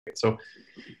So,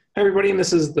 hi everybody, and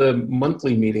this is the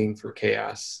monthly meeting for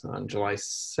CHAOSS on July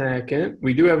 2nd.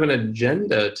 We do have an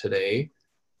agenda today,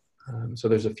 so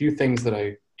there's a few things that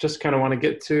I just kind of want to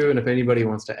get to, and if anybody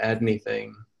wants to add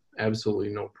anything, absolutely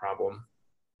no problem.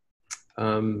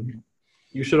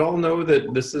 You should all know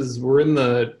that we're in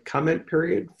the comment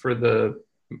period for the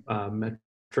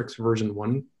metrics version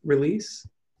 1 release,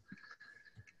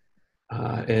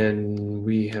 and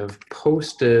we have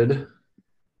posted,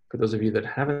 for those of you that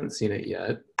haven't seen it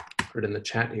yet, put it in the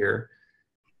chat here.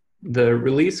 The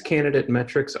release candidate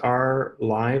metrics are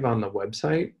live on the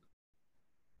website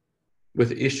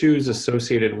with issues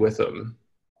associated with them.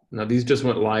 Now these just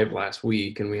went live last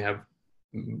week and we have,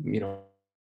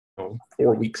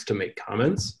 4 weeks to make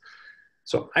comments.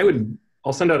 So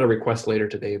I'll send out a request later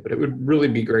today, but it would really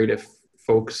be great if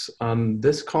folks on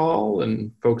this call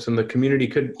and folks in the community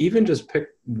could even just pick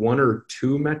 1 or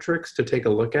 2 metrics to take a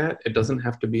look at. It doesn't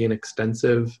have to be an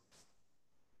extensive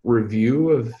review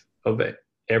of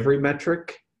every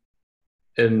metric,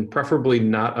 and preferably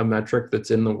not a metric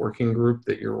that's in the working group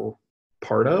that you're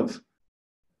part of,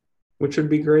 which would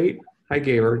be great. Hi,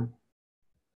 Gaylord.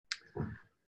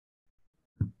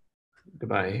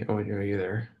 Goodbye. Oh, are you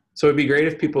there? So it'd be great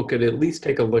if people could at least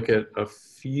take a look at a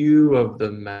few of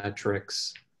the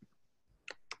metrics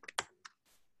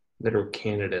that are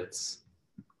candidates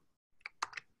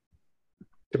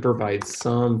to provide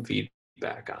some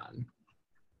feedback on.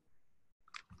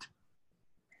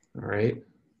 All right.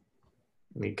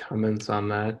 Any comments on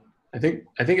that? I think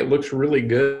it looks really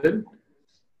good.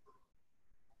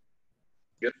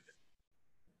 Good.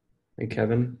 Hey,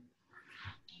 Kevin.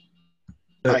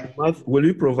 Marv, will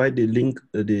you provide the link,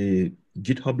 the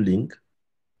GitHub link?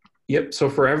 Yep. So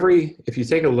if you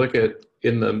take a look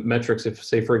in the metrics, if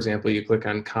say, for example, you click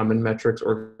on common metrics,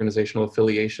 organizational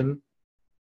affiliation,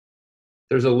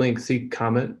 there's a link, see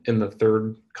comment in the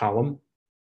 3rd column.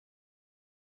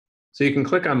 So you can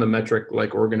click on the metric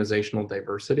like organizational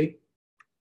diversity.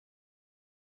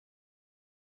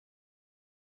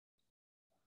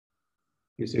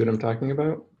 You see what I'm talking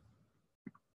about?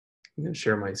 I'm going to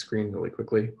share my screen really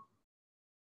quickly.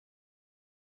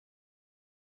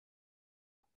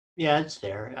 Yeah, it's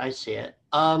there. I see it.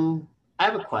 I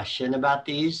have a question about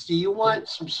these. Do you want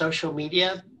some social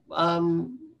media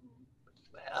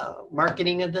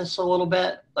marketing of this a little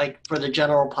bit, like for the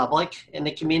general public in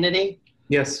the community?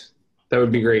 Yes, that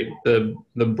would be great. The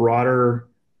broader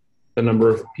the number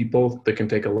of people that can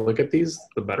take a look at these,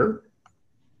 the better.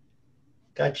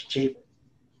 Gotcha, Chief.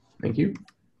 Thank you.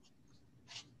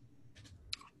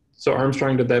 So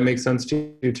Armstrong, did that make sense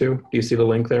to you too? Do you see the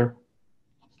link there?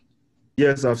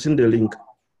 Yes, I've seen the link.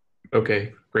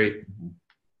 Okay, great.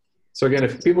 So again,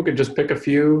 if people could just pick a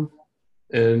few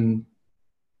and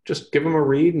just give them a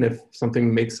read, and if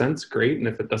something makes sense, great. And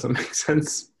if it doesn't make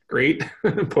sense, great.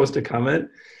 Post a comment.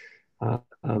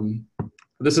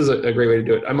 This is a great way to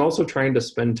do it. I'm also trying to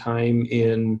spend time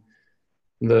in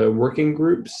the working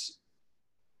groups,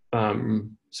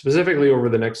 specifically over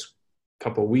the next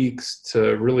couple weeks,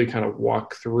 to really kind of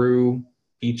walk through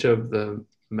each of the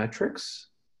metrics.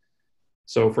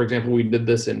 So for example, we did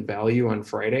this in value on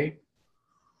Friday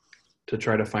to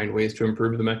try to find ways to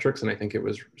improve the metrics, and I think it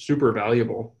was super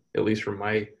valuable, at least from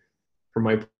my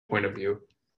point of view.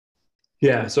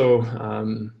 Yeah,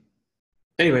 so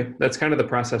anyway, that's kind of the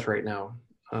process right now.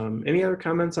 Any other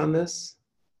comments on this?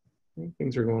 I think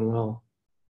things are going well.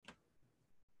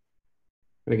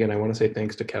 And again, I want to say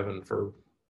thanks to Kevin for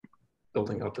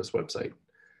building out this website.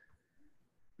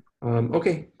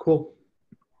 Okay, cool.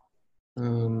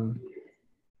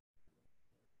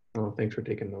 Oh, thanks for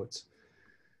taking notes.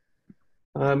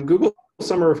 Google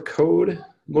Summer of Code,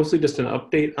 mostly just an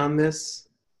update on this.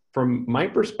 From my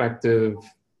perspective,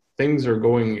 things are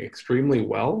going extremely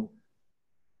well.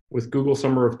 With Google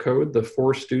Summer of Code, the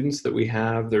 4 students that we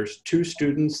have, there's 2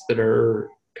 students that are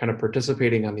kind of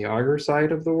participating on the Augur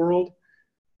side of the world,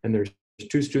 and there's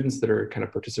 2 students that are kind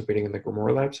of participating in the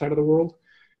Grimoire Lab side of the world.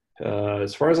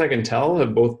 As far as I can tell,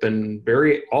 have both been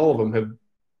all of them have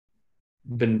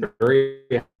been very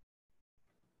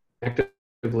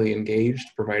actively engaged,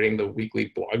 providing the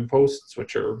weekly blog posts,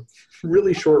 which are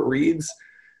really short reads.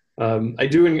 I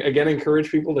do, again, encourage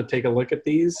people to take a look at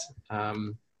these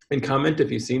and comment if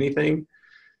you see anything.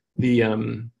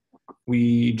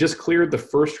 We just cleared the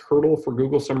first hurdle for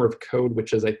Google Summer of Code,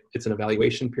 which is it's an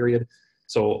evaluation period.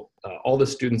 So all the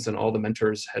students and all the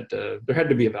mentors there had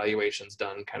to be evaluations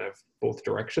done kind of both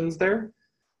directions there.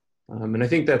 And I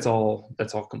think that's all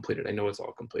completed. I know it's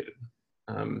all completed.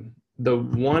 The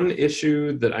one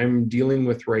issue that I'm dealing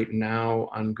with right now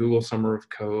on Google Summer of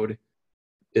Code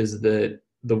is that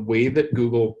the way that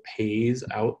Google pays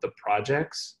out the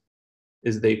projects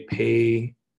is they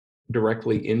pay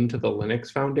directly into the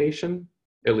Linux Foundation,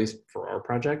 at least for our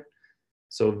project.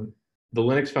 So the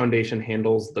Linux Foundation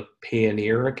handles the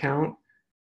Payoneer account.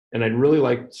 And I'd really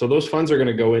like, so those funds are going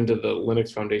to go into the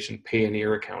Linux Foundation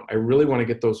Payoneer account. I really want to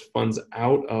get those funds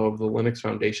out of the Linux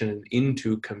Foundation and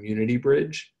into Community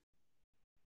Bridge,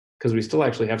 because we still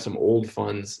actually have some old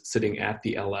funds sitting at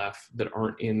the LF that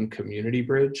aren't in Community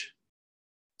Bridge.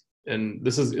 And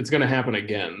it's going to happen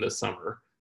again this summer,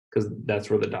 because that's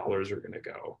where the dollars are going to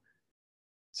go.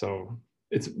 So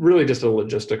it's really just a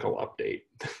logistical update.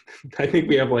 I think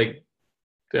we have like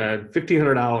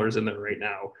 $1,500 in there right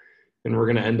now, and we're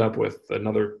going to end up with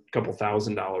another couple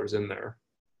 $1,000s in there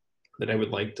that I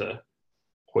would like to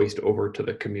hoist over to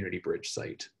the Community Bridge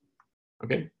site.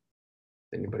 Okay.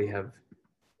 Anybody have?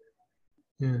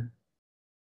 Yeah.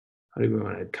 How do we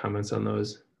want to add comments on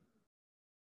those?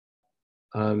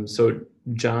 So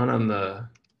John,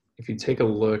 if you take a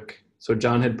look, so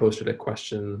John had posted a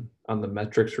question on the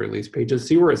metrics release pages.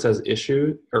 See where it says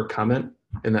issue or comment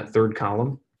in that third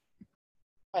column?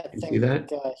 I You think see that?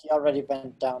 he already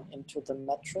went down into the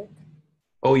metric.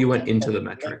 Oh, you went And into the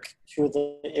link metric. to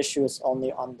the issue is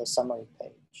only on the summary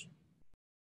page.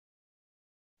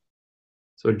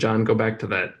 So John, go back to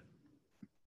that.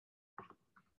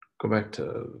 Go back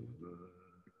to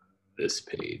this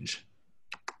page.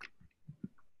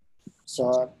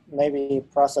 So maybe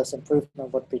process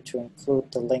improvement would be to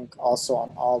include the link also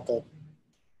on all the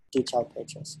detail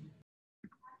pages.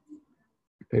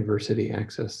 Diversity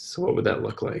access. So what would that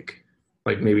look like?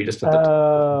 Like maybe just at the top.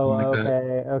 Oh, Like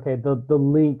that? okay. The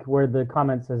link where the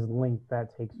comment says link,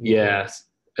 that takes you. Yes.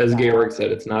 As Georg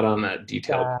said, it's not on that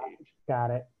detail page.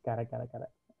 Got it.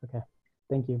 Okay.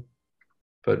 Thank you.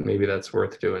 But maybe that's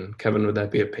worth doing. Kevin, would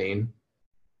that be a pain?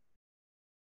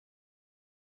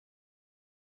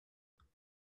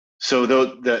 So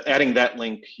the adding that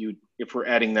link, if we're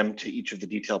adding them to each of the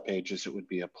detail pages, it would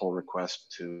be a pull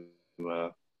request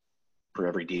for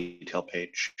every detail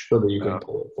page. So that you can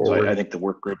pull it forward. So I think the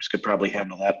work groups could probably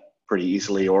handle that pretty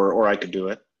easily, or I could do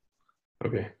it.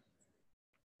 Okay.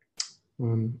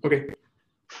 Okay.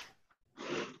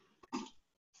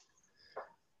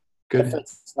 Good. If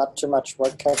it's not too much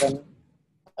work, Kevin,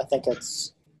 I think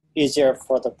it's easier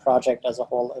for the project as a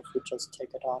whole if we just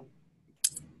take it on.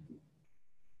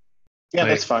 Yeah,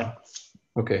 that's fine.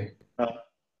 Okay.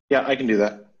 Yeah, I can do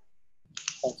that.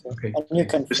 Thank you. Okay. And you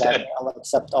can flag it. I'll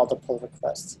accept all the pull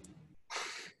requests.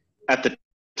 At the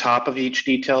top of each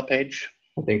detail page?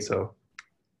 I think so.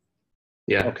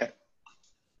 Yeah. Okay.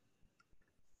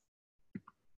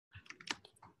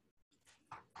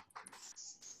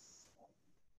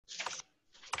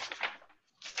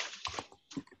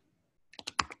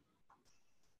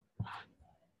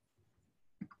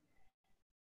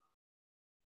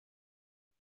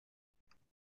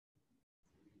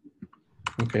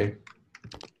 Okay.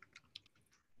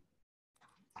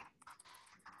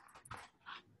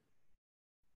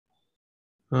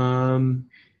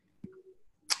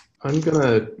 I'm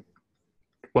gonna,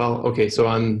 well, okay, so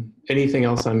on anything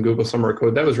else on Google Summer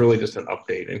Code, that was really just an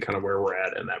update and kind of where we're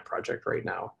at in that project right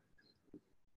now.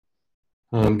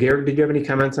 Garrett, did you have any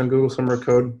comments on Google Summer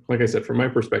Code? Like I said, from my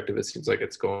perspective, it seems like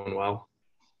it's going well.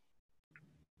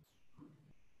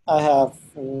 I have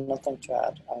nothing to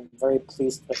add. I'm very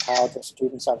pleased with how the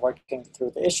students are working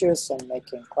through the issues and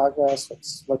making progress.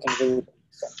 It's looking really good.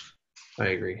 I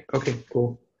agree. Okay,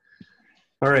 cool.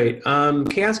 All right,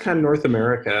 CHAOSS.Con North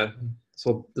America.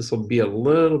 So this will be a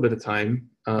little bit of time.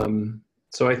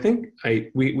 So I think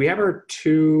we have our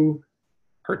two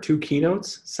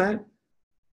keynotes set.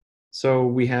 So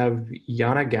we have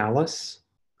Yana Gallus,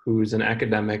 who's an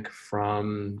academic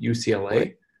from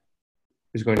UCLA,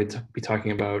 who's going to be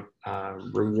talking about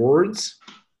rewards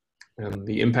and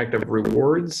the impact of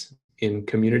rewards in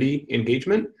community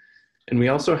engagement. And we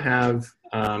also have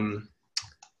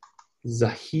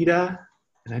Zahida,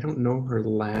 and I don't know her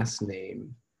last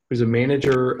name, who's a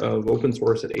manager of open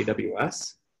source at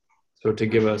AWS. So to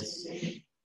give us,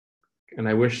 and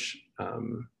I wish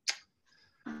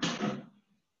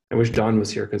Dawn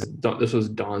was here because this was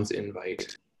Dawn's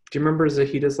invite. Do you remember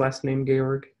Zahida's last name,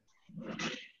 Georg?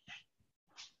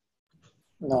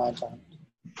 No, I don't.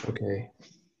 Okay.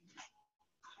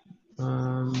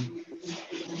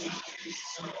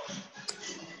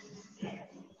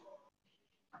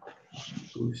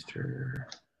 Booster.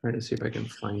 Trying to see if I can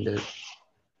find it.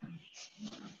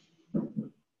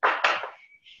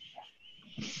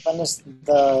 When is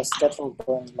the schedule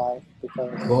going live?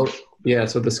 Because Well, yeah,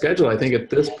 so the schedule, I think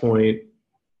at this point,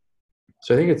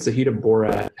 so I think it's Zahida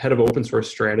Borat, head of open source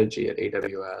strategy at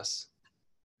AWS.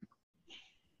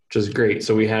 which is great.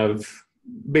 So we have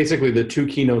basically the two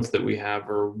keynotes that we have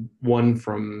are one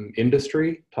from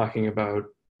industry talking about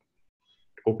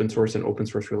open source and open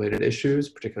source related issues,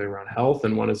 particularly around health,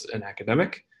 and one is an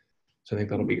academic. So I think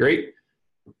that'll be great.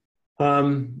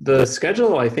 The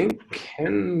schedule, I think,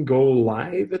 can go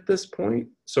live at this point.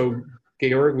 So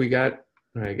Georg, we got,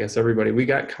 I guess everybody, we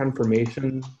got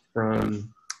confirmation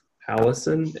from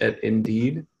Allison at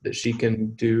Indeed that she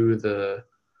can do the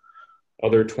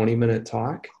other 20-minute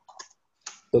talk.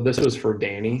 So this was for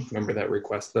Danny. Remember that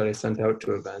request that I sent out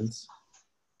to events?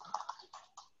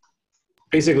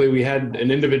 Basically, we had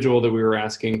an individual that we were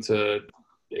asking to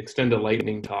extend a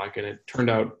lightning talk, and it turned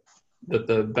out that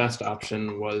the best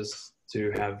option was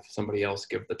to have somebody else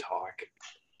give the talk.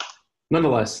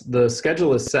 Nonetheless, the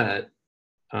schedule is set.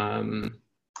 I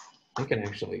can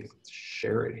actually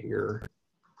share it here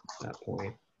at that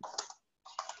point.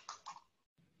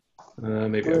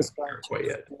 Maybe I haven't shared it quite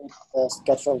yet. The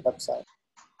schedule website.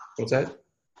 What's that?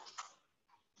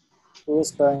 Who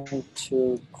is going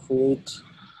to create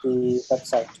the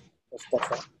website, the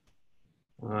schedule?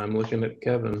 I'm looking at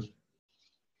Kevin,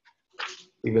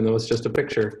 even though it's just a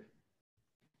picture.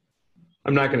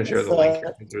 I'm not going to share the link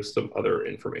here because there's some other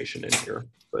information in here.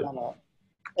 But no.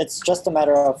 It's just a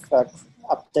matter of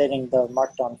updating the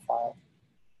Markdown file.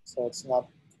 So it's not,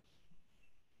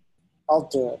 I'll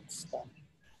do it then,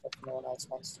 if no one else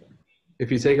wants to.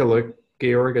 If you take a look,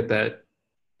 Georg, at that,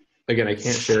 again, I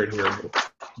can't share it here,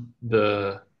 but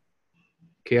the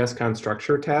CHAOSS.Con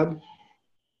structure tab,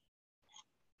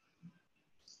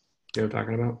 you know what I'm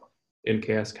talking about? In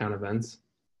CHAOSS.Con events,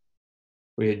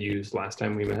 we had used last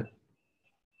time we met.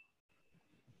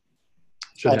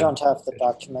 I don't have the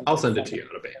document. I'll send it to you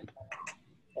out of band.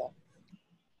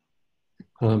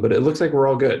 Yeah. But it looks like we're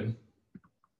all good.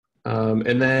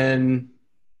 And then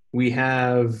we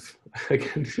have,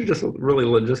 again, just really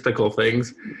logistical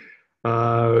things.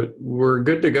 We're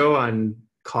good to go on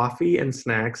coffee and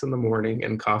snacks in the morning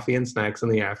and coffee and snacks in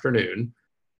the afternoon.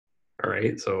 All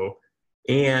right, so,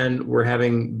 and we're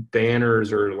having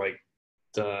banners or like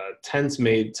tents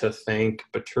made to thank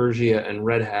Bitergia and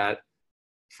Red Hat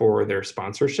for their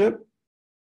sponsorship.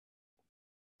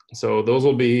 So those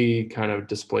will be kind of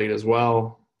displayed as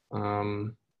well.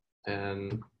 And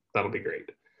that'll be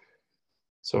great.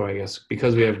 So I guess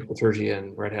because we have Bitergia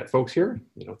and Red Hat folks here,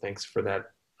 you know, thanks for that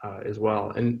as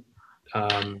well. And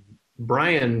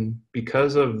Brian,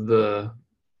 because of the,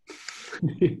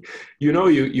 you know,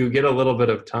 you get a little bit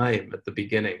of time at the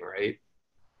beginning, right?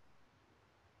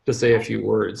 To say a few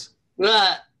words.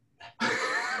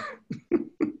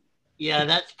 Yeah,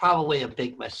 that's probably a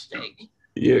big mistake.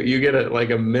 You get like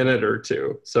a minute or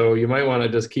two. So you might want to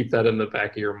just keep that in the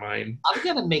back of your mind. I'm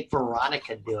going to make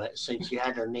Veronica do it since you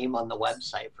had her name on the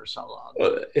website for so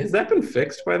long. Has that been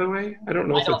fixed, by the way? I don't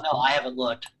know. I don't know. I haven't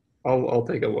looked. I'll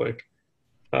take a look.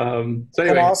 So You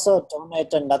anyway. can also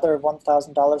donate another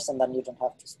 $1,000 and then you don't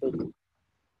have to speak.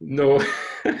 No,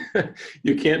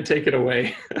 you can't take it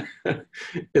away.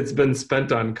 It's been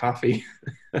spent on coffee.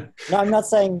 No, I'm not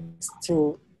saying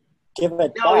to give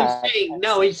it No, back.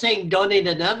 he's saying donate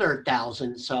another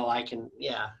 1,000 so I can,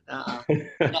 yeah. No.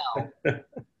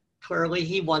 Clearly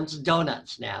he wants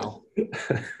donuts now.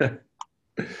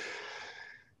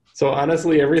 So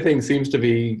honestly, everything seems to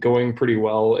be going pretty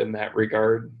well in that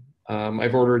regard.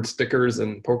 I've ordered stickers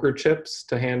and poker chips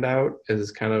to hand out as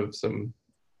kind of some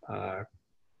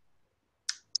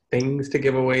things to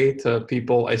give away to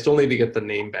people. I still need to get the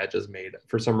name badges made.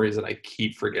 For some reason, I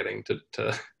keep forgetting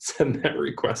to send that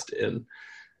request in.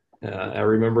 I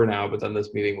remember now, but then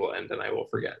this meeting will end and I will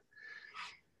forget.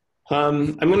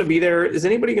 I'm going to be there. Is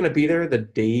anybody going to be there the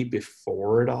day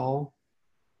before it all?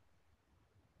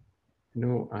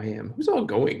 No, I am. Who's all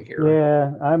going here?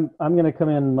 Yeah, I'm going to come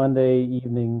in Monday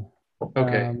evening.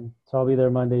 Okay. So I'll be there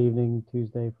Monday evening,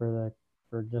 Tuesday for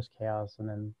just CHAOSS, and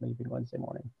then maybe Wednesday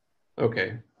morning.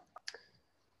 Okay.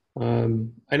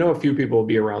 I know a few people will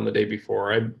be around the day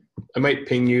before. I might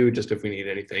ping you just if we need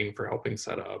anything for helping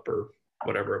set up or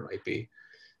whatever it might be.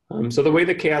 So the way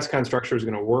the CHAOSS.Con structure is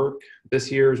going to work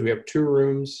this year is we have 2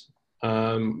 rooms.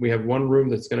 We have one room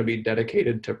that's going to be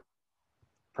dedicated to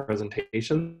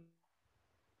presentations.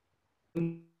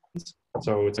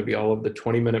 So it's going to be all of the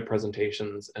 20-minute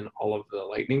presentations and all of the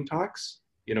lightning talks.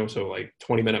 You know, so like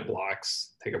 20-minute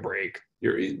blocks, take a break.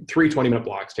 3 20-minute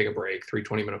blocks, take a break. 3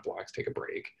 20-minute blocks, take a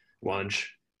break.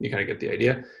 Lunch. You kind of get the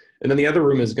idea. And then the other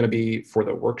room is going to be for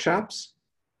the workshops.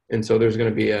 And so there's going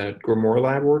to be a Grimoire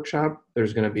Lab workshop.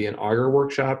 There's going to be an Augur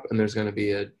workshop, and there's going to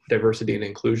be a diversity and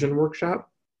inclusion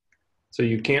workshop. So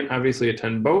you can't obviously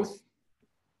attend both.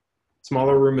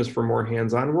 Smaller room is for more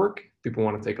hands-on work. People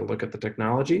want to take a look at the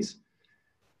technologies.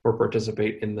 or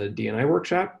participate in the D&I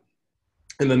workshop.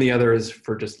 And then the other is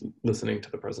for just listening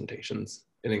to the presentations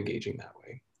and engaging that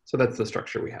way. So that's the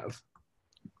structure we have.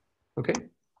 Okay.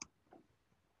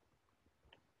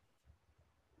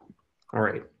 All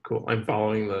right, cool. I'm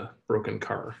following the broken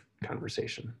car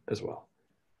conversation as well.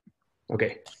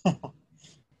 Okay.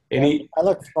 Any? I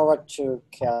look forward to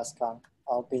CHAOSS.Con.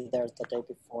 I'll be there the day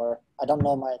before. I don't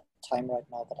know my time right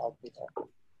now, but I'll be there.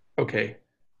 Okay,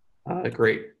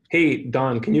 great. Hey,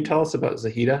 Dawn, can you tell us about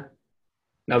Zahida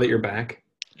now that you're back?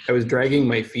 I was dragging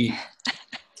my feet.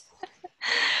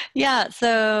 Yeah,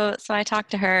 so I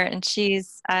talked to her, and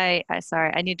I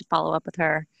sorry, I need to follow up with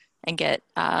her and get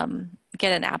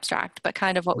an abstract, but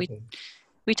kind of what we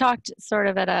talked sort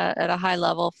of at a high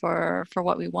level for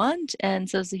what we want. And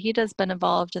so Zahida's been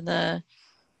involved in the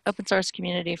open source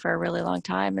community for a really long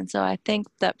time. And so I think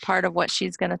that part of what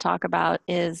she's going to talk about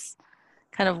is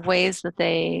kind of the ways that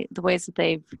they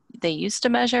used to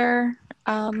measure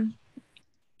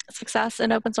success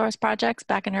in open source projects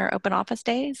back in her open office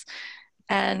days,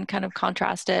 and kind of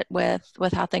contrast it with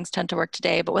how things tend to work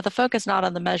today, but with a focus not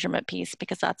on the measurement piece,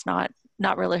 because that's not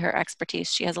really her expertise.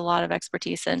 She has a lot of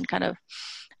expertise in kind of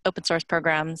open source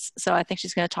programs. So I think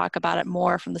she's going to talk about it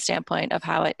more from the standpoint of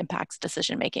how it impacts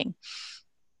decision making,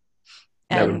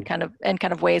 and kind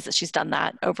of ways that she's done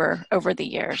that over the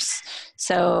years.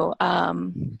 So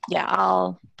yeah,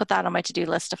 I'll put that on my to-do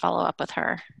list to follow up with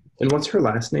her. And what's her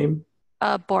last name?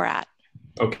 Borat.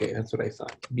 Okay, that's what I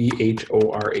thought.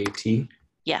 Bhorat.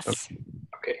 Yes.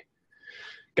 Okay,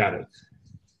 got it.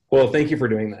 Well, thank you for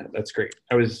doing that. That's great.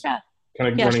 I was kind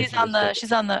of running.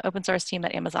 She's on the open source team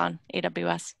at Amazon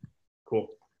AWS. Cool.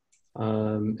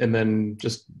 And then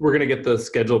we're gonna get the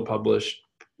schedule published,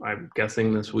 I'm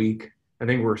guessing this week. I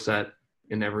think we're set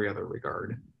in every other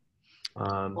regard.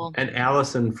 Cool. And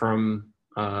Allison from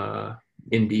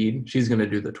Indeed, she's gonna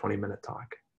do the 20-minute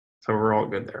talk. So we're all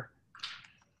good there.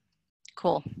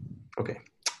 Cool. Okay.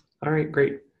 All right,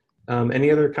 great.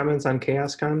 Any other comments on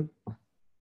CHAOSS.Con? All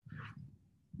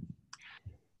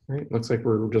right, looks like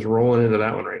we're just rolling into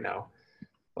that one right now.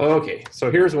 Okay,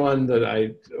 so here's one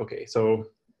that so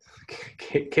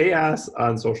CHAOSS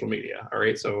on social media. All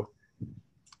right, so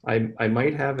I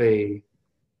might have a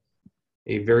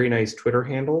very nice Twitter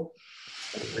handle,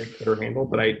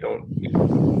 but I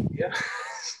don't. Yeah.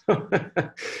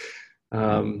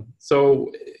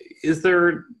 So is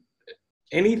there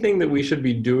anything that we should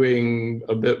be doing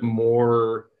a bit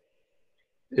more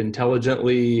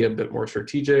intelligently, a bit more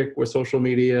strategic with social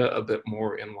media, a bit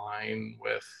more in line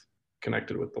with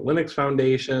connected with the Linux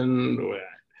Foundation?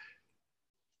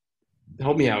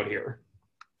 Help me out here.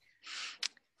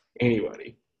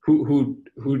 Anybody who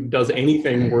does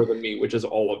anything more than me, which is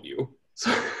all of you.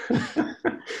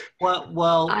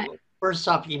 Well, first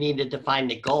off, you need to define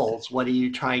the goals. What are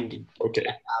you trying to get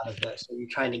out of this? Are you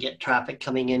trying to get traffic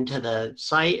coming into the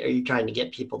site? Are you trying to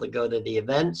get people to go to the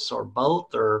events, or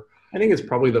both? Or I think it's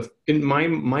probably in my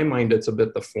mind, it's a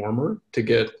bit the former, to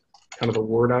get kind of the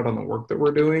word out on the work that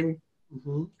we're doing,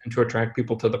 and to attract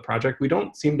people to the project. We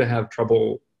don't seem to have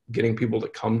trouble getting people to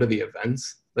come to the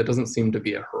events. That doesn't seem to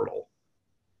be a hurdle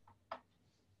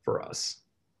for us.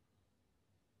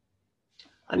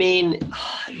 I mean,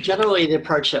 generally the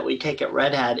approach that we take at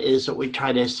Red Hat is that we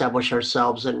try to establish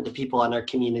ourselves and the people in our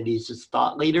communities as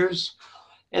thought leaders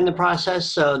in the process.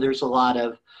 So there's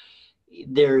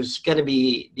going to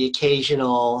be the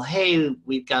occasional, hey,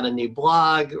 we've got a new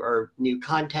blog or new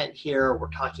content here. We're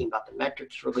talking about the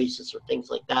metrics releases or things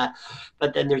like that.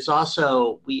 But then there's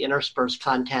also, we intersperse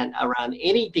content around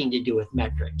anything to do with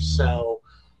metrics. So,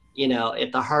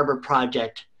 if the Harbor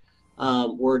project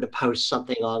were to post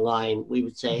something online, we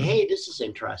would say, hey, this is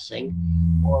interesting,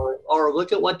 or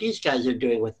look at what these guys are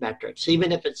doing with metrics,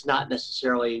 even if it's not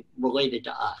necessarily related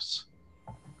to us,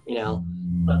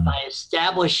 but by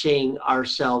establishing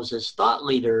ourselves as thought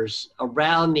leaders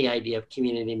around the idea of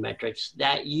community metrics,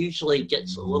 that usually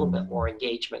gets a little bit more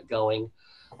engagement going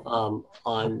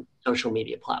on social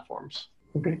media platforms.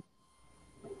 Okay.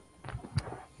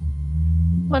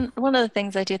 One of the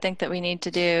things I do think that we need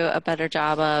to do a better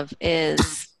job of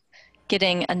is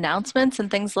getting announcements and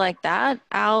things like that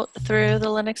out through the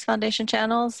Linux Foundation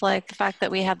channels, like the fact that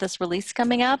we have this release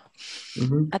coming up.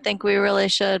 I think we really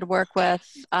should work with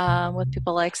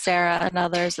people like Sarah and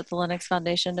others at the Linux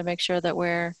Foundation to make sure that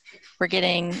we're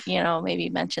getting, maybe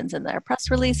mentions in their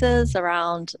press releases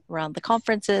around the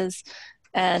conferences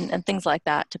and things like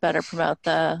that to better promote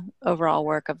the overall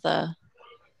work of the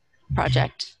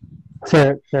project.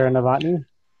 Sarah Novotny?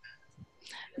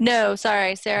 No,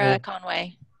 sorry, Sarah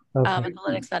Conway. Okay. At the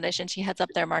Linux Foundation. She heads up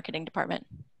their marketing department.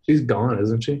 She's gone,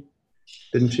 isn't she?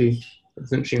 Isn't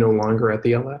she no longer at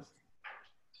the LF?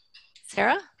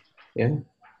 Sarah? Yeah.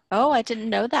 Oh, I didn't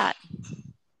know that.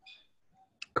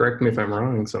 Correct me if I'm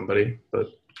wrong, somebody, but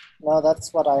No,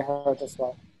 that's what I heard as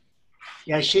well.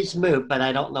 Yeah, she's moved, but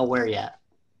I don't know where yet.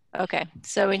 Okay,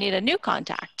 so we need a new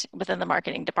contact within the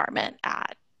marketing department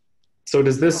at so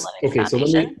does this, the Linux okay, so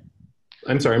Foundation.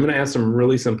 I'm sorry, I'm going to ask some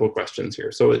really simple questions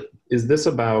here. So is this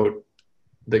about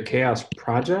the CHAOSS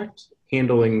project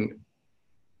handling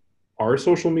our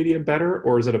social media better,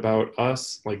 or is it about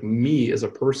us, like me as a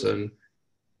person,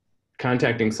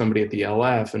 contacting somebody at the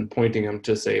LF and pointing them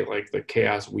to, say, like the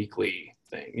CHAOSS weekly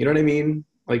thing? You know what I mean?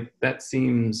 Like, that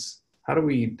seems, how do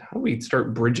we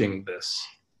start bridging this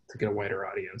to get a wider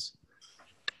audience?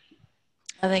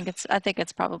 I think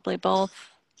it's probably both.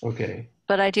 Okay.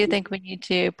 But I do think we need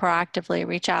to proactively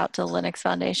reach out to the Linux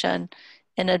Foundation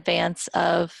in advance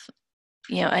of,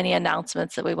 any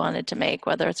announcements that we wanted to make,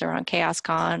 whether it's around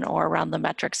CHAOSScon or around the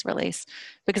metrics release,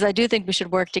 because I do think we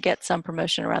should work to get some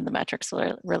promotion around the metrics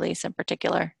release in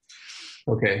particular.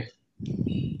 Okay.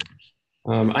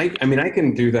 I mean, I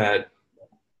can do that.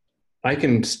 I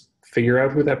can figure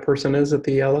out who that person is at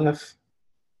the LF,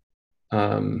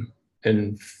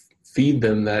 and feed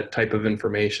them that type of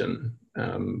information.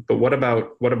 But what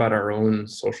about our own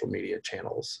social media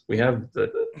channels? We have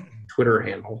the Twitter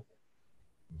handle.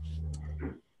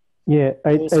 Yeah,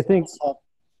 I think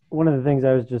one of the things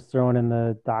I was just throwing in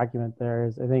the document there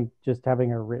is I think just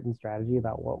having a written strategy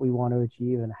about what we want to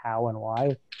achieve and how and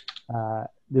why,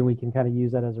 then we can kind of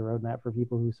use that as a roadmap for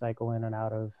people who cycle in and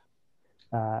out of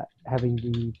having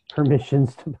the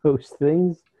permissions to post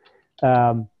things.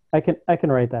 I can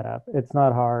write that up. It's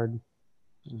not hard.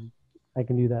 I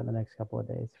can do that in the next couple of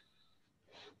days.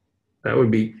 That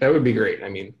would be great. I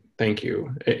mean, thank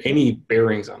you. Any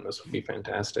bearings on this would be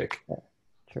fantastic. Yeah,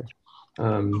 sure.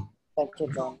 Thank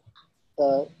you, John.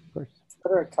 The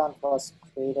Twitter account was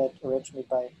created originally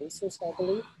by Jesus, I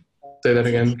believe. Say that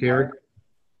again, Georg.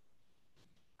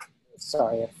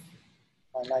 Sorry if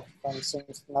my microphone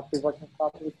seems to not be working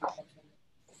properly.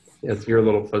 Yes, you're a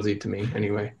little fuzzy to me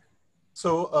anyway.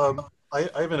 So I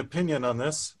have an opinion on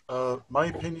this. My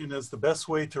opinion is the best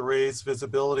way to raise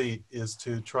visibility is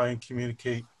to try and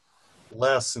communicate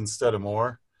less instead of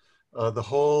more. The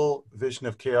whole vision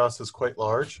of CHAOSS is quite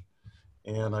large,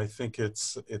 and I think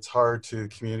it's hard to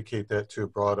communicate that to a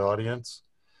broad audience.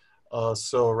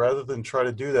 So rather than try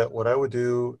to do that, what I would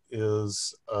do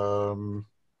is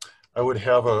I would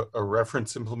have a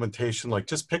reference implementation, like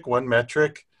just pick one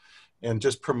metric and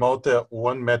just promote that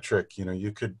one metric.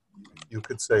 You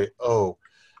could say, oh,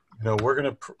 we're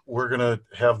gonna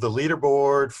have the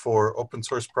leaderboard for open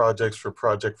source projects for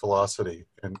project velocity,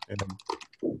 and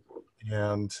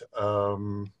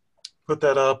put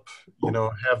that up.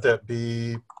 Have that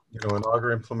be an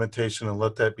Augur implementation, and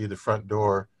let that be the front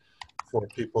door for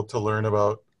people to learn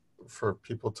about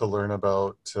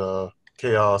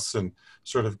CHAOSS and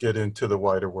sort of get into the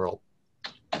wider world.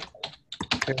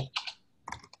 Okay.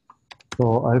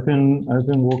 So I've been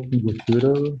working with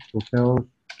Twitter for CHAOSS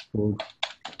for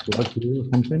last year or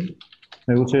something.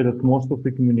 I would say that most of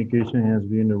the communication has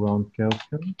been around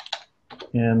CHAOSScon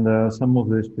and some of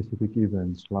the specific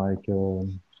events, like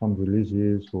some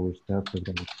releases or stuff like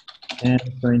that, and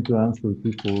trying to answer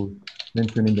people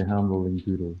mentioning the handle in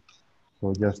Twitter.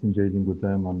 So just engaging with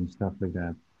them and stuff like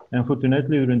that.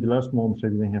 Unfortunately, during the last months, I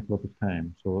didn't have a lot of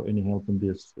time, so any help on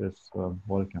this is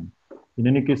welcome. In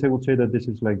any case, I would say that this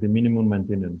is like the minimum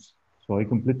maintenance. So I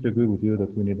completely agree with you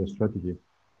that we need a strategy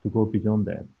to go beyond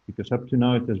that, because up to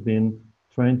now it has been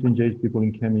trying to engage people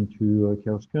in coming to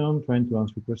CHAOSScon, trying to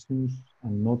answer questions,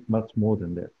 and not much more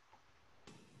than that.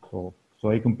 So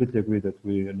I completely agree that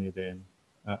we need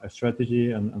a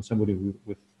strategy and somebody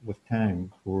with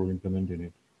time for implementing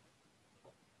it.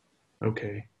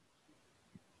 Okay.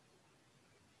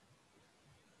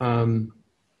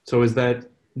 So is that,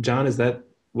 John,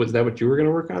 was that what you were going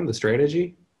to work on, the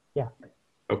strategy? Yeah.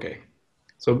 Okay.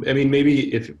 So, I mean, maybe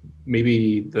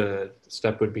the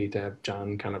step would be to have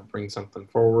John kind of bring something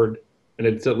forward, and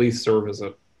it's at least serve as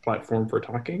a platform for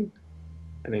talking,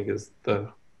 I think is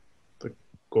the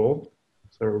goal.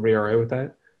 So everybody all right with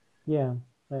that? Yeah.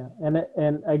 Yeah,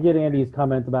 and I get Andy's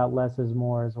comment about less is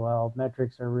more as well.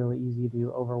 Metrics are really easy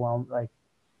to overwhelm. Like,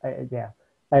 I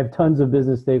have tons of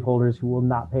business stakeholders who will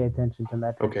not pay attention to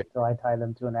metrics until I tie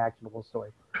them to an actionable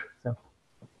story. So,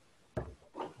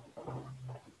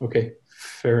 okay,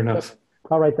 fair enough.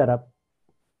 I'll write that up.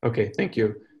 Okay, thank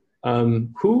you.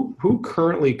 Who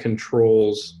currently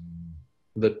controls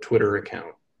the Twitter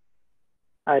account?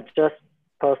 I just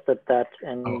posted that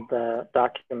in the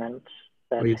document.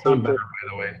 Oh, you sound better, by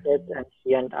the way. And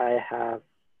he and I have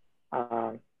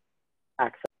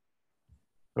access.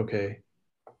 Okay.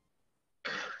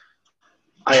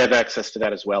 I have access to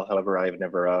that as well. However, I have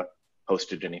never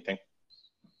posted anything.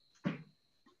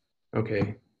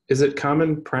 Okay. Is it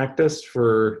common practice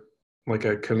for like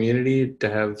a community to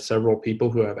have several people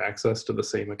who have access to the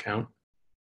same account,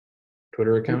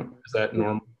 Twitter account? Is that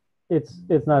normal?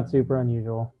 It's not super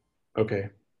unusual. Okay.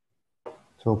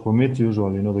 So for me, it's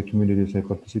usual, the communities I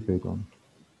participate on.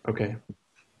 Okay.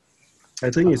 I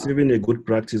think it's even a good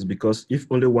practice because if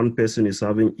only one person is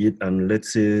having it and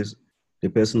let's say the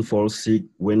person falls sick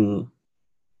when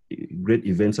great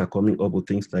events are coming up or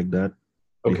things like that,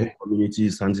 the whole community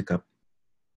is handicapped.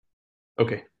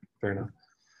 Okay, fair enough.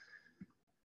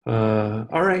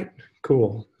 All right,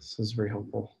 cool. This is very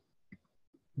helpful.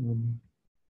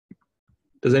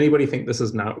 Does anybody think this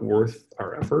is not worth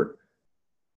our effort?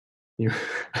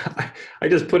 I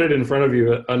just put it in front of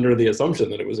you under the assumption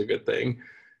that it was a good thing.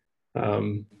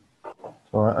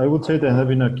 So I would say that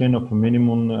having a kind of a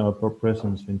minimum per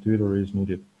presence in Twitter is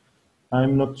needed.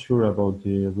 I'm not sure about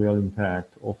the real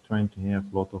impact of trying to have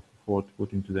a lot of effort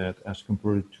put into that as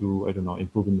compared to, I don't know,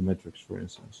 improving the metrics, for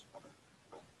instance.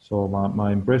 So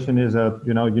my impression is that,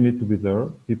 you need to be there.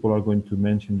 People are going to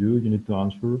mention you. You need to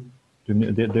answer.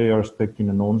 They are expecting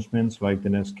announcements like the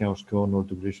next CHAOSS.Con or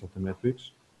the release of the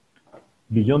metrics.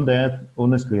 Beyond that,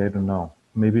 honestly, I don't know.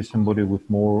 Maybe somebody with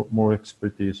more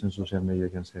expertise in social media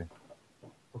can say.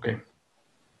 Okay.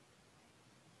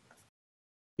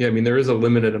 Yeah, I mean, there is a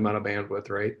limited amount of bandwidth,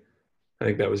 right? I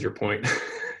think that was your point.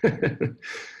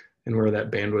 And where that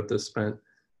bandwidth is spent.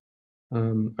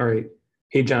 All right.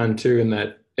 Hey, John, too,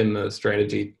 in the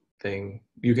strategy thing,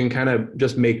 you can kind of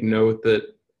just make note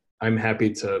that I'm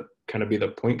happy to kind of be the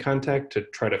point contact to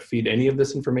try to feed any of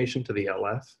this information to the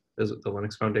LF, is it the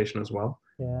Linux Foundation as well?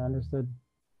 Yeah, understood.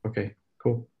 Okay,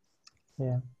 cool.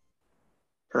 Yeah.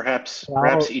 Perhaps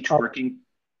each working.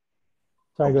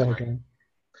 Sorry, go ahead, Karen.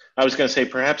 I was going to say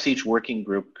perhaps each working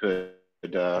group could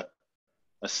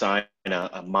assign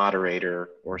a moderator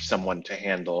or someone to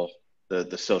handle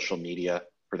the social media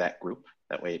for that group.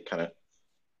 That way, it kind of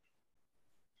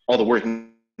all the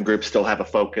working groups still have a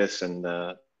focus, and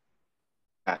the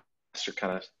tasks are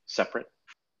kind of separate.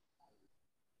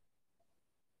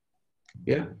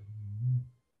 Yeah.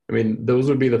 I mean, those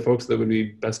would be the folks that would be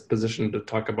best positioned to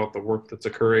talk about the work that's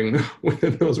occurring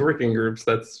within those working groups.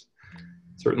 That's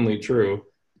certainly true.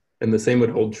 And the same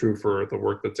would hold true for the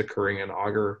work that's occurring in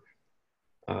Augur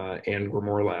and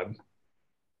Grimoire Lab.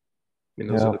 I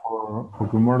mean, for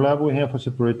Grimoire Lab, we have a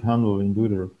separate handle in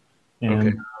Twitter.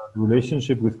 And the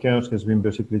relationship with CHAOSS has been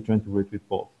basically trying to retweet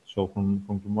both. So from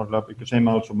Grimoire Lab, because I'm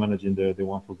also managing the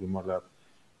one for Grimoire Lab.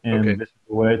 And basically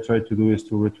what I try to do is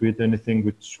to retweet anything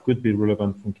which could be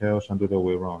relevant from CHAOSS and the other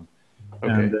way around.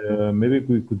 And maybe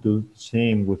we could do the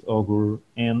same with Augur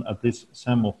and at least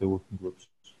some of the working groups.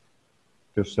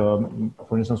 Because,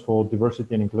 for instance, for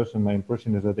diversity and inclusion, my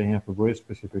impression is that they have a very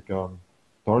specific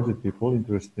target people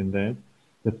interested in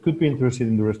that could be interested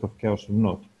in the rest of CHAOSS or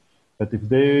not. But if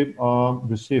they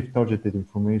receive targeted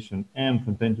information and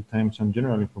from time to time some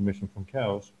general information from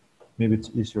CHAOSS, maybe it's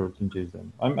easier to engage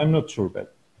them. I'm not sure,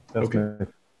 but that's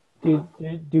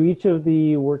Do each of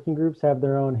the working groups have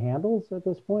their own handles at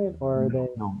this point, or are they?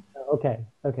 No. Okay.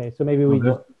 So maybe we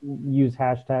just use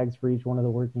hashtags for each one of the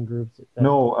working groups.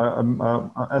 No,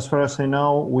 as far as I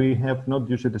know, we have not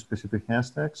used the specific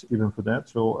hashtags even for that.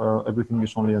 So everything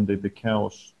is only under the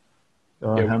CHAOSS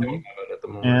handle.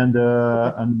 And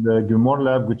Grimoire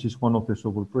Lab, which is one of the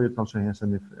software projects, also has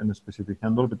a specific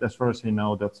handle. But as far as I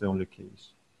know, that's the only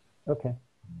case. Okay,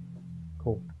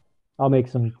 cool. I'll make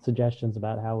some suggestions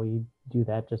about how we do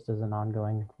that, just as an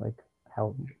ongoing, like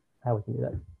how we can do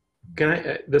that.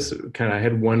 I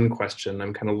had one question.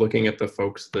 I'm kind of looking at the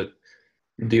folks that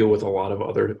deal with a lot of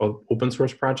other open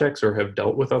source projects or have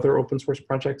dealt with other open source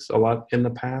projects a lot in the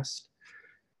past.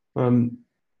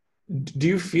 Do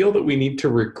you feel that we need to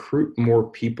recruit more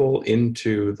people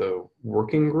into the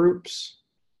working groups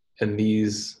and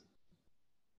these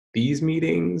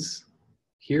meetings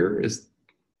here?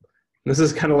 This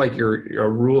is kind of like your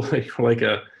rule, like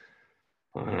a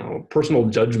personal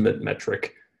judgment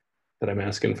metric that I'm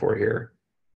asking for here.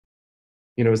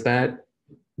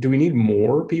 Do we need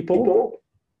more people?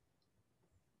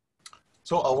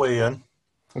 So I'll weigh in.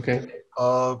 Okay.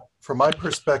 From my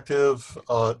perspective,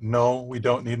 no, we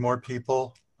don't need more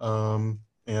people.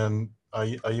 And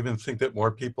I even think that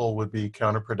more people would be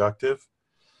counterproductive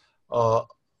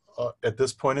at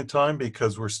this point in time,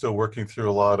 because we're still working through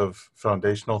a lot of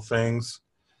foundational things.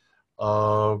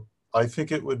 I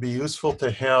think it would be useful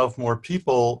to have more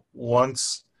people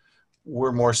once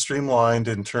we're more streamlined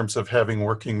in terms of having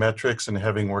working metrics and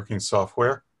having working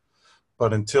software.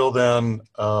 But until then,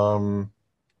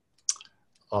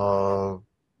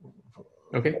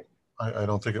 Okay. I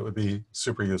don't think it would be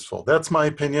super useful. That's my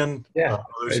opinion. Yeah.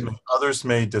 Others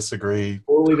may disagree.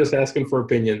 Totally just asking for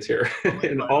opinions here,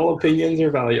 and all opinions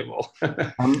are valuable.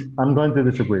 I'm going to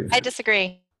disagree. I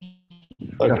disagree.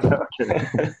 Okay.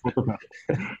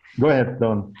 Go ahead,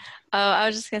 Don. Oh, I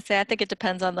was just going to say, I think it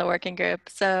depends on the working group.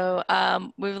 So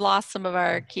we've lost some of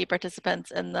our key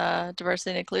participants in the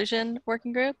diversity and inclusion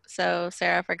working group. So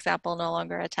Sarah, for example, no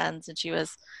longer attends, and she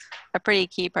was a pretty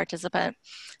key participant.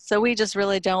 So we just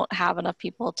really don't have enough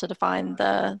people to define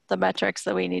the metrics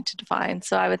that we need to define.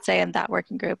 So I would say in that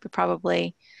working group, we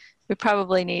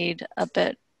probably need a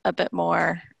bit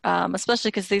more, especially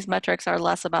because these metrics are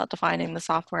less about defining the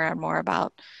software and more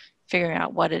about figuring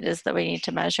out what it is that we need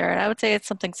to measure. And I would say it's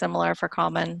something similar for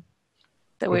Common,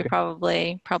 that we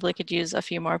probably could use a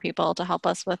few more people to help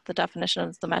us with the definition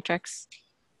of the metrics.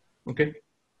 Okay.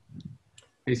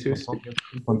 Jesus.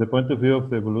 From the point of view of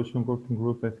the evolution working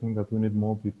group, I think that we need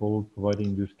more people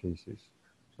providing use cases.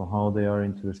 So how they are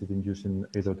interested in using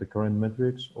either the current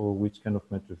metrics or which kind of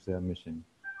metrics they are missing.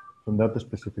 From that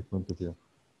specific point of view.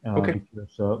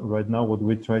 Because right now what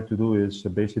we try to do is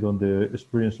base it on the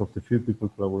experience of the few people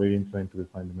collaborating, trying to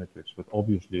define the metrics. But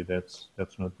obviously that's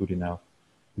not good enough,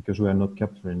 because we are not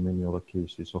capturing many other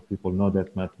cases of people not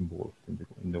that much involved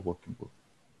in the working group.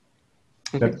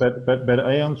 Okay. But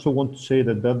I also want to say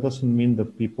that doesn't mean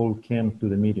that people can't do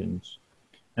the meetings.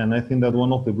 And I think that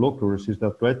one of the blockers is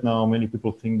that right now many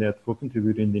people think that for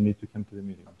contributing they need to come to the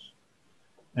meetings.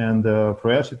 And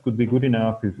for us, it could be good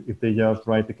enough if they just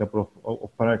write a couple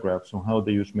of paragraphs on how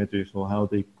they use metrics or how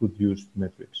they could use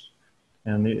metrics.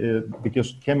 And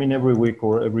because coming every week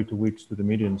or every 2 weeks to the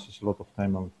meetings is a lot of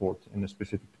time and effort in a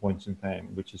specific points in time,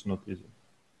 which is not easy.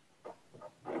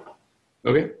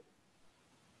 Okay.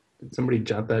 Did somebody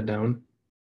jot that down?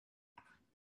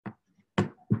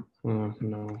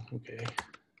 No. Okay.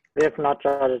 We have not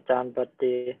jotted it down, but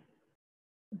we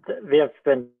have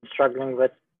been struggling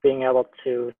with being able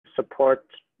to support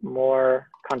more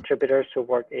contributors who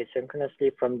work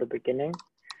asynchronously from the beginning.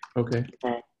 Okay.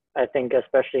 And I think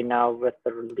especially now with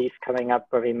the release coming up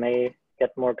where we may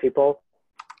get more people,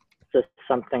 this is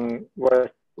something worth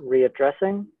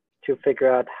readdressing to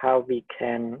figure out how we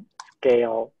can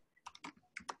scale.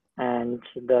 And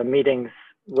the meetings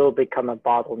will become a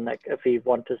bottleneck if we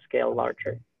want to scale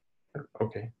larger.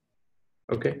 Okay.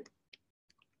 Okay.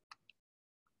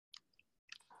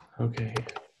 Okay.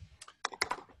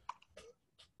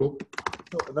 Cool.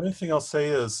 Another thing I'll say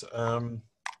is I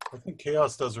think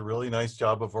CHAOSS does a really nice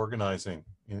job of organizing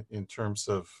in terms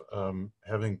of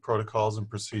having protocols and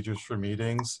procedures for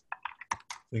meetings,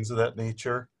 things of that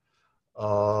nature.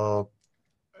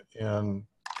 And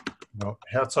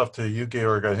hats off to you,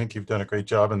 Georg. I think you've done a great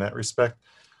job in that respect.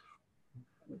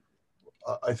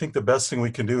 I think the best thing we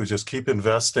can do is just keep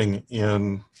investing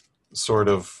in sort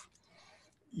of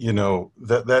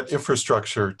that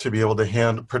infrastructure to be able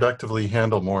to productively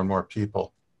handle more and more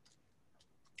people.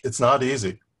 It's not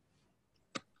easy.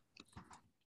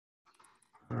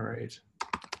 All right.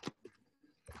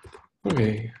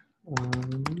 Okay.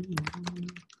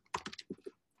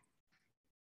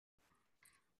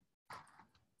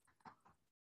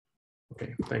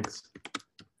 Okay, thanks.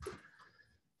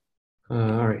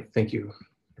 All right, thank you,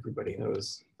 everybody. That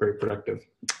was very productive.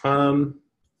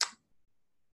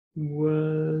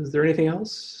 Was there anything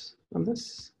else on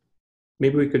this?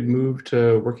 Maybe we could move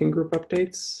to working group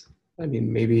updates. I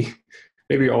mean, maybe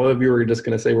all of you are just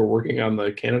going to say we're working on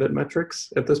the candidate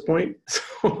metrics at this point.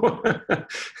 So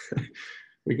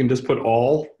we can just put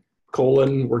all :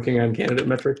 working on candidate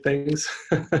metric things.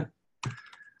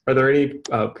 Are there any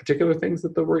particular things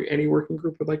that any working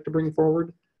group would like to bring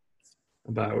forward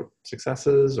about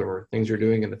successes or things you're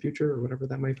doing in the future or whatever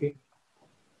that might be?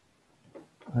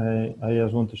 I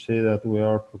just want to say that we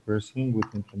are progressing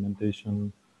with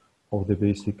implementation of the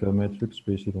basic metrics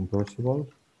based on Percival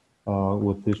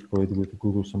with this project with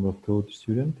Google Summer of Code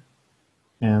student.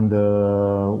 And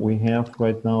we have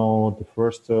right now the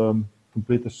first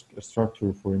complete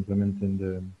structure for implementing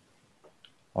the,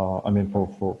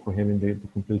 for having the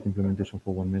complete implementation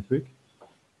for one metric.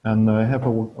 And I have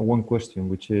one question,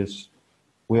 which is,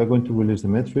 we are going to release the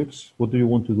metrics. What do you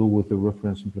want to do with the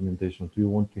reference implementation? Do you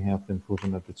want to have them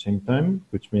frozen at the same time,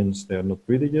 which means they are not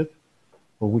ready yet?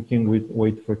 Or we can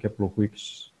wait for a couple of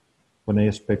weeks when I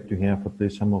expect to have at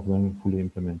least some of them fully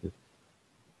implemented?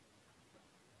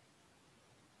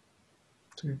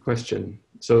 That's a good question.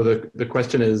 So the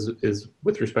question is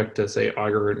with respect to, say,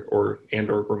 Augur or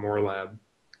Grimoire Lab.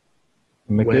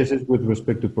 In my case, it's with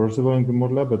respect to Percival and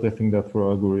Grimoire Lab, but I think that for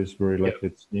Augur is very likely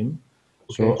it's in.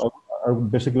 Okay. So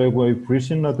basically, we're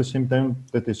freezing at the same time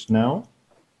that it's now.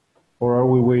 Or are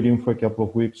we waiting for a couple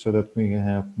of weeks so that we can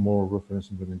have more reference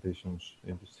implementations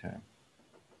in this time?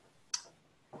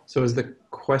 So is the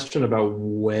question about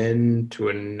when to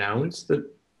announce that,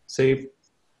 say,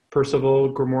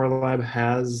 Percival Grimoire Lab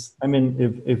has? I mean,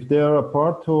 if they are a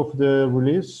part of the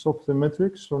release of the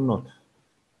metrics or not?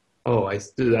 Oh,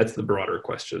 that's the broader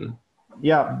question.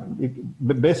 Yeah,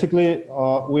 but basically,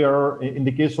 we are, in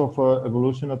the case of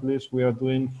evolution at least, we are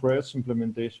doing fresh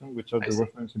implementation, which are the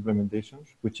reference implementations,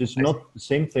 which is not the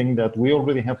same thing that we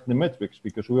already have the metrics,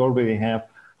 because we already have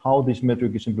how this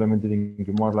metric is implemented in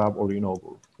Grimoire Lab or in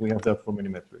Augur. We have that for many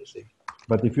metrics.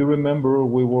 But if you remember,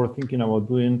 we were thinking about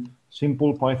doing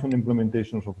simple Python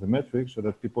implementations of the metrics so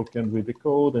that people can read the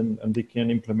code and they can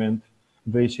implement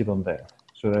based on that,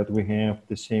 so that we have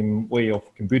the same way of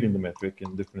computing the metric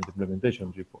in different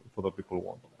implementations for the people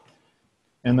want.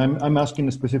 And I'm asking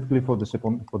specifically for the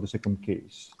second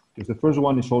case, because the first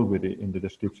one is already in the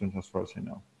description as far as I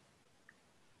know.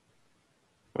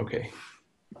 Okay.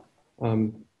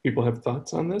 People have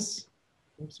thoughts on this?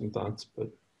 I have some thoughts, but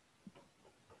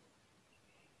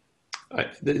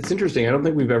it's interesting. I don't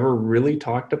think we've ever really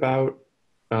talked about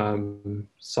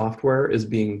software as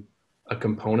being a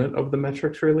component of the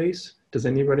metrics release. Does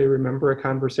anybody remember a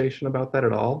conversation about that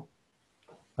at all?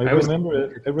 I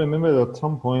remember at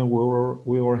some point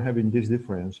we were having this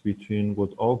difference between what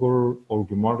Augur or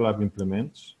Grimoire Lab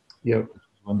implements. Yep.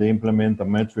 When they implement a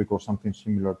metric or something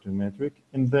similar to a metric,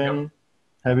 and then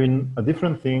having a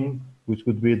different thing, which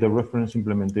would be the reference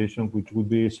implementation, which would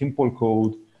be simple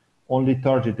code only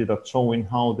targeted at showing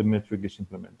how the metric is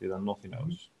implemented and nothing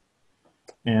else.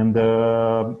 And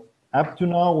up to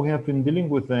now, we have been dealing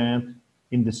with that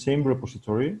in the same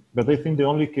repository, but I think the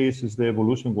only case is the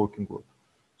evolution working group.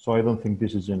 So I don't think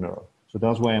this is general. So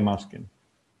that's why I'm asking.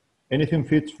 Anything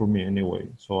fits for me anyway.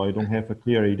 So I don't have a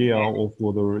clear idea of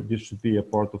whether this should be a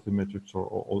part of the metrics or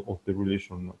of the release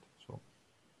or not. So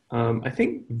I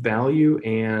think value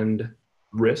and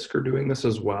risk are doing this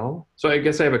as well. So I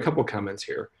guess I have a couple comments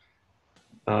here.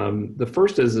 The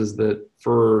first is that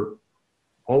for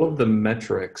all of the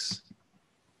metrics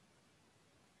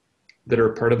that are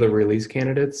part of the release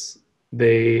candidates,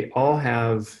 they all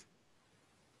have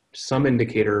some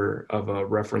indicator of a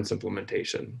reference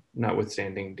implementation,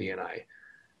 notwithstanding DNI.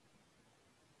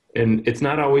 And it's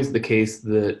not always the case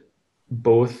that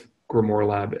both Grimoire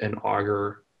Lab and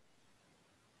Augur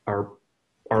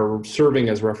are serving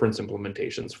as reference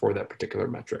implementations for that particular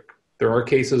metric. There are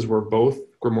cases where both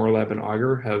Grimoire Lab and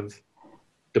Augur have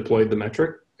deployed the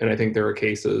metric, and I think there are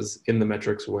cases in the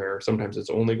metrics where sometimes it's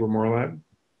only Grimoire Lab.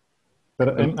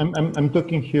 But I'm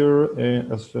talking here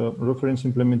as a reference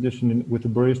implementation with a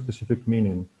very specific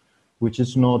meaning, which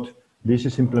is not this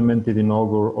is implemented in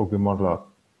Augur or Grimoire Lab.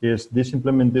 Yes, this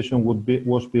implementation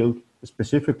was built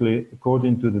specifically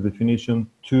according to the definition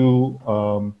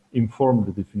to inform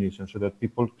the definition, so that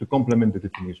people, to complement the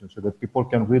definition, so that people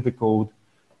can read the code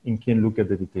and can look at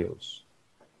the details.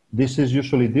 This is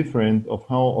usually different of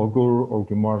how Augur or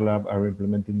Grimoire Lab are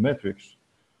implementing metrics,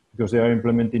 because they are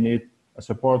implementing it as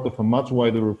a part of a much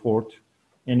wider effort,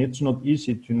 and it's not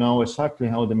easy to know exactly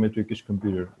how the metric is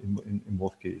computed in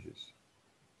both cases.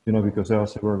 You know, because there are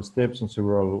several steps and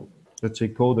several, let's say,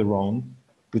 code around,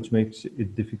 which makes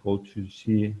it difficult to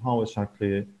see how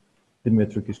exactly the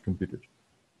metric is computed.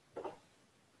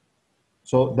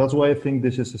 So that's why I think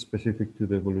this is specific to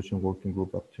the evolution working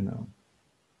group up to now.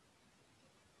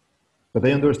 But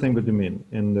I understand what you mean.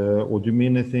 And what you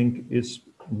mean, I think, is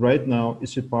right now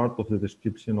is a part of the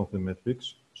description of the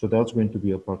metrics. So that's going to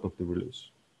be a part of the release,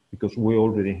 because we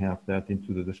already have that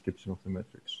into the description of the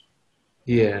metrics.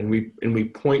 Yeah, and we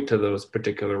point to those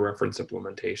particular reference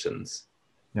implementations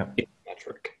in the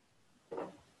metric.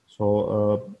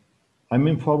 So I'm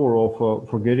in favor of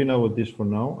forgetting about this for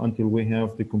now until we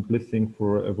have the complete thing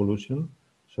for evolution,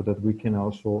 so that we can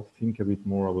also think a bit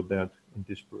more about that in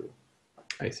this period.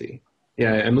 I see.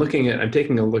 Yeah, I'm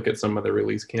taking a look at some of the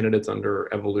release candidates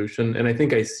under evolution, and I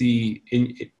think I see,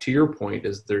 to your point,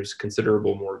 is there's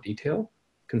considerably more detail.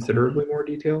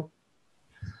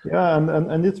 Yeah,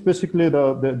 and it's basically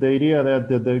the idea that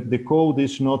the code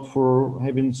is not for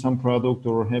having some product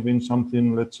or having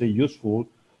something, let's say, useful,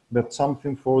 but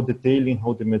something for detailing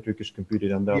how the metric is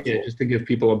computed. And that's just to give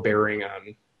people a bearing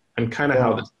on kind of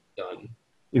how this is done.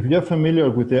 If you're familiar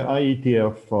with the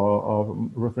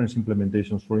IETF reference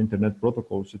implementations for internet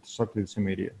protocols, it's exactly the same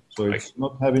idea. So it's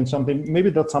not having something,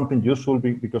 maybe that's something useful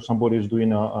because somebody is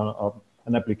doing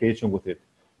an application with it.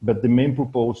 But the main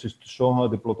purpose is to show how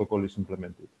the protocol is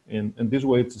implemented. And this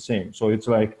way it's the same. So it's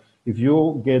like, if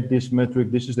you get this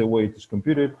metric, this is the way it is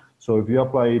computed. So if you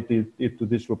apply it to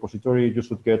this repository, you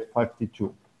should get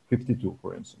 52,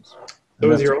 for instance.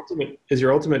 So is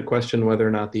your ultimate question whether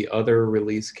or not the other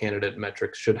release candidate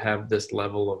metrics should have this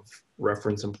level of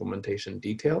reference implementation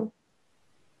detail?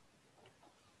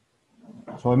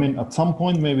 So I mean, at some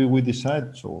point maybe we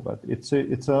decide so, but it's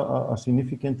a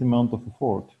significant amount of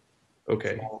effort.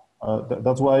 Okay. So,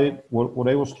 that's why what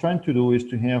I was trying to do is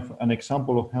to have an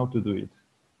example of how to do it,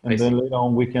 and then later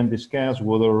on we can discuss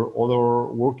whether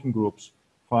other working groups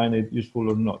find it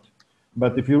useful or not.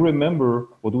 But if you remember,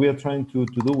 what we are trying to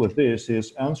do with this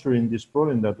is answering this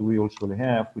problem that we usually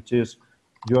have, which is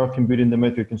you are computing the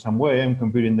metric in some way, I'm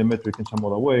computing the metric in some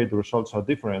other way, the results are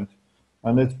different.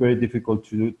 And it's very difficult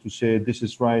to say this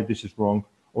is right, this is wrong,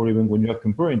 or even when you are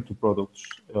comparing two products,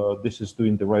 this is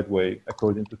doing the right way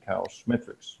according to CHAOSS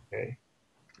metrics. Okay.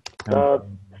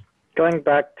 Going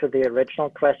back to the original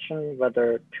question,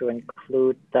 whether to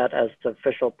include that as the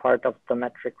official part of the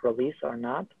metric release or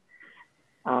not,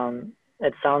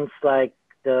 it sounds like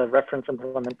the reference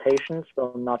implementations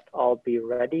will not all be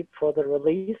ready for the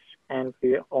release, and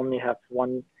we only have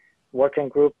one working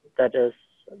group that is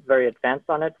very advanced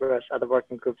on it, whereas other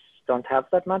working groups don't have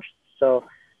that much. So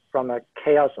from a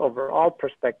CHAOSS overall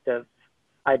perspective,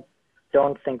 I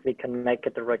don't think we can make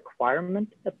it a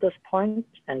requirement at this point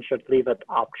and should leave it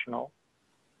optional.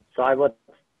 So I would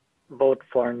vote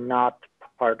for not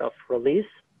part of release,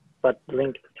 but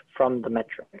linked from the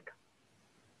metric.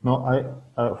 No,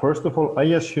 first of all, I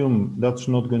assume that's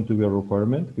not going to be a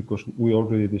requirement because we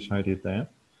already decided that.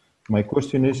 My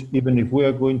question is, even if we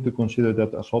are going to consider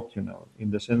that as optional, in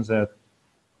the sense that,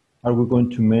 are we going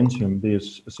to mention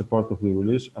this as a part of the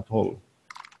release at all?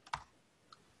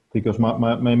 Because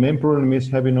my main problem is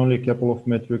having only a couple of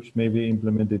metrics maybe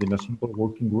implemented in a simple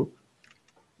working group.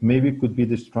 Maybe it could be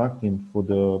distracting for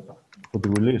the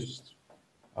release,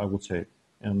 I would say.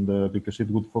 And because it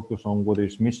would focus on what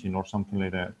is missing or something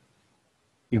like that.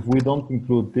 If we don't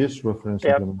include this reference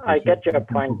implementation, I get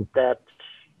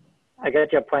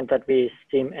your point that we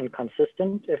seem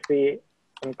inconsistent if we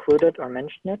include it or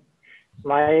mention it.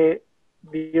 My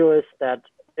view is that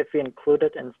if we include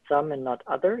it in some and not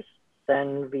others,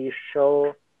 then we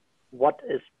show what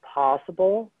is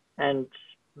possible, and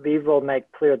we will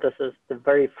make clear this is the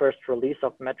very first release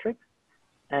of metrics.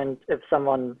 And if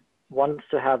someone wants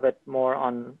to have it more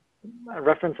on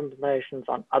reference implementations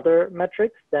on other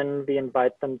metrics, then we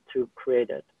invite them to create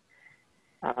it.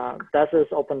 That is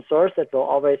open source. It will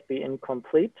always be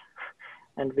incomplete,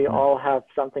 and we all have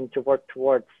something to work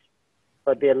towards,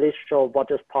 but we at least show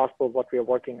what is possible, what we are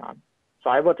working on. So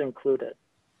I would include it.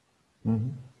 Mm-hmm.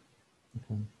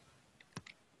 Okay.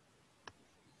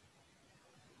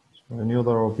 So any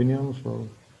other opinions? Or?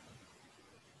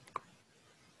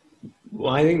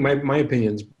 Well, I think my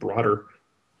opinion's broader,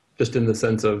 just in the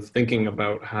sense of thinking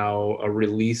about how a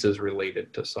release is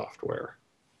related to software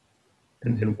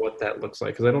and what that looks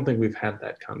like. Because I don't think we've had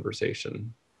that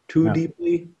conversation too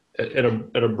deeply at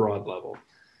a broad level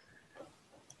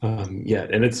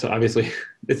yet. And it's obviously,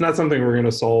 it's not something we're going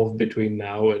to solve between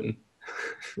now and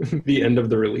the end of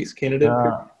the release candidate.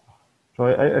 So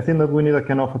I think that we need a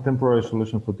kind of a temporary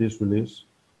solution for this release.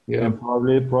 Yeah. And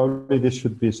probably this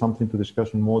should be something to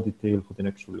discuss in more detail for the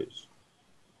next release.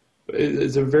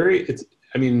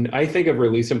 I mean, I think of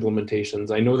release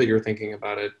implementations. I know that you're thinking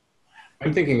about it.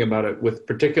 I'm thinking about it with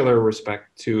particular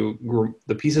respect to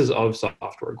the pieces of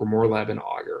software, Grimoire Lab and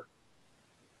Augur,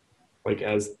 like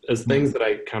as things that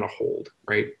I kind of hold,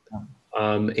 right?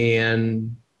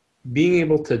 And being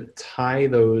able to tie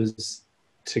those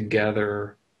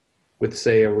together with,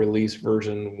 say, a release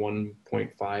version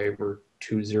 1.5 or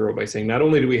 2.0 by saying, not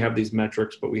only do we have these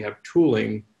metrics, but we have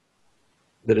tooling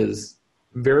that is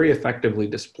very effectively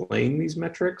displaying these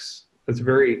metrics.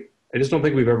 I just don't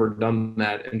think we've ever done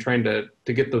that, and trying to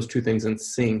get those two things in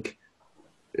sync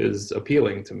is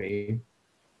appealing to me.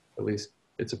 At least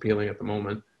it's appealing at the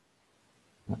moment.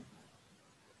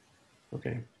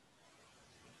 Okay.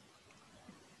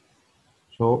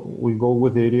 So we go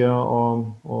with the idea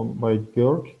by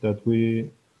Georg that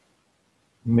we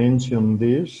mention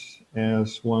this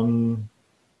as one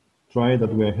try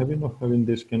that we are having of having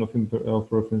this kind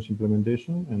of reference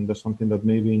implementation, and that's something that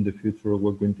maybe in the future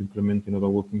we're going to implement in other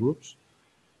working groups.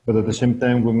 But at the same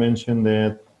time, we mentioned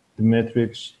that the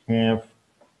metrics have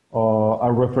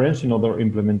a reference in other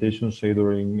implementations,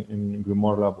 either in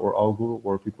Grimoire Lab or Augur,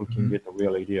 where people can get a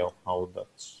real idea of how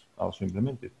that's also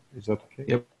implemented. Is that okay?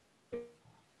 Yep.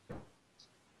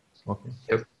 Okay.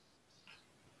 Yep.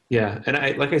 Yeah,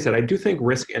 and like I said, I do think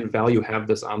risk and value have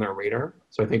this on their radar.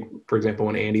 So I think, for example,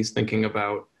 when Andy's thinking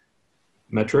about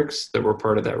metrics that were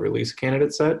part of that release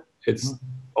candidate set, it's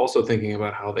also thinking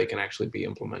about how they can actually be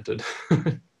implemented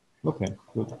okay,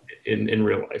 good. in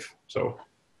real life. So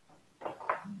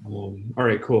All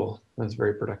right, cool. That's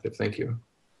very productive. Thank you.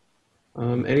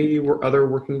 Any other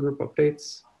working group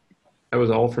updates? That was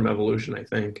all from Evolution, I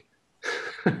think.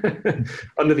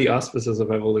 Under the auspices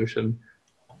of Evolution.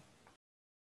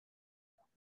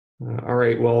 All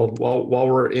right, well, while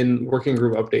we're in working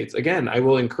group updates, again, I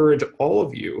will encourage all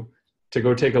of you to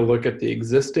go take a look at the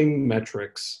existing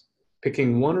metrics,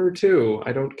 picking one or two,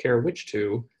 I don't care which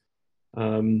two,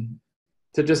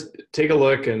 to just take a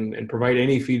look and provide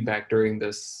any feedback during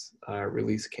this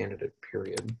release candidate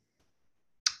period.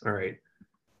 All right.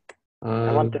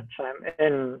 I want to chime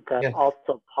in that yeah.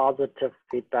 also positive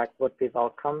feedback would be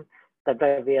welcome, that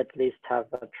way we at least have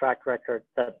a track record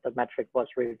that the metric was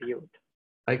reviewed.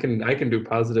 I can do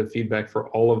positive feedback for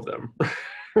all of them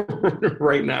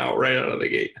right now, right out of the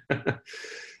gate.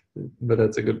 But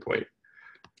that's a good point.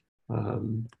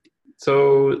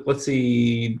 So let's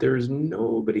see, there's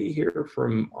nobody here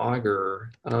from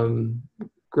Augur.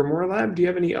 Grimoire Lab, do you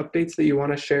have any updates that you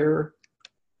want to share?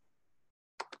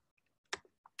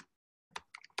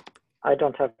 I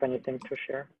don't have anything to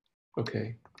share.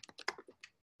 Okay.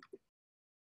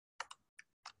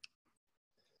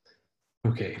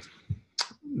 Okay.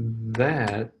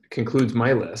 That concludes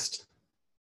my list.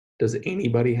 Does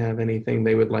anybody have anything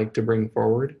they would like to bring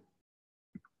forward?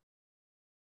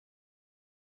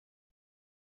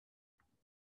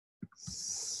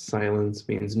 Silence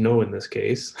means no in this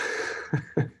case.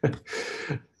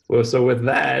 Well, so with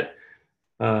that,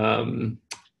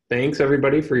 thanks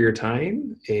everybody for your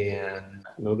time. And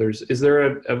is there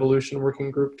an Evolution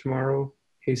working group tomorrow,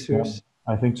 Jesus?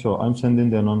 Yeah, I think so. I'm sending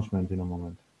the announcement in a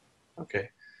moment. Okay.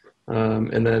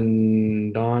 And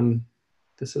then Dawn,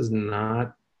 this is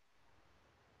not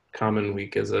Common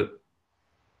Week, is it?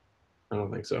 I don't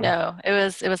think so. No, it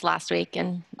was last week,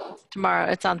 and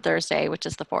tomorrow it's on Thursday, which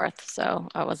is the 4th. So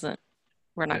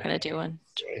we're not going to do one.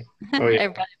 Okay. Oh, yeah.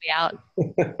 Everybody be out.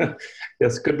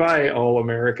 Yes, goodbye, all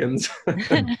Americans.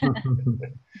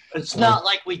 It's not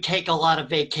like we take a lot of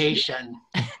vacation.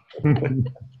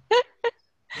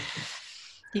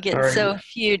 You get All right. so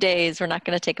few days, we're not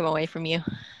going to take them away from you.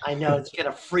 I know, it's going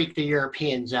to freak the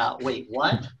Europeans out. Wait,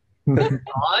 what?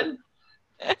 On?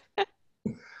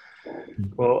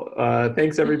 Well,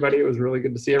 thanks everybody. It was really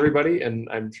good to see everybody, and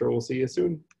I'm sure we'll see you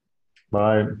soon.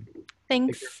 Bye.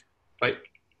 Thanks. Bye.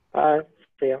 Bye.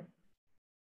 See ya.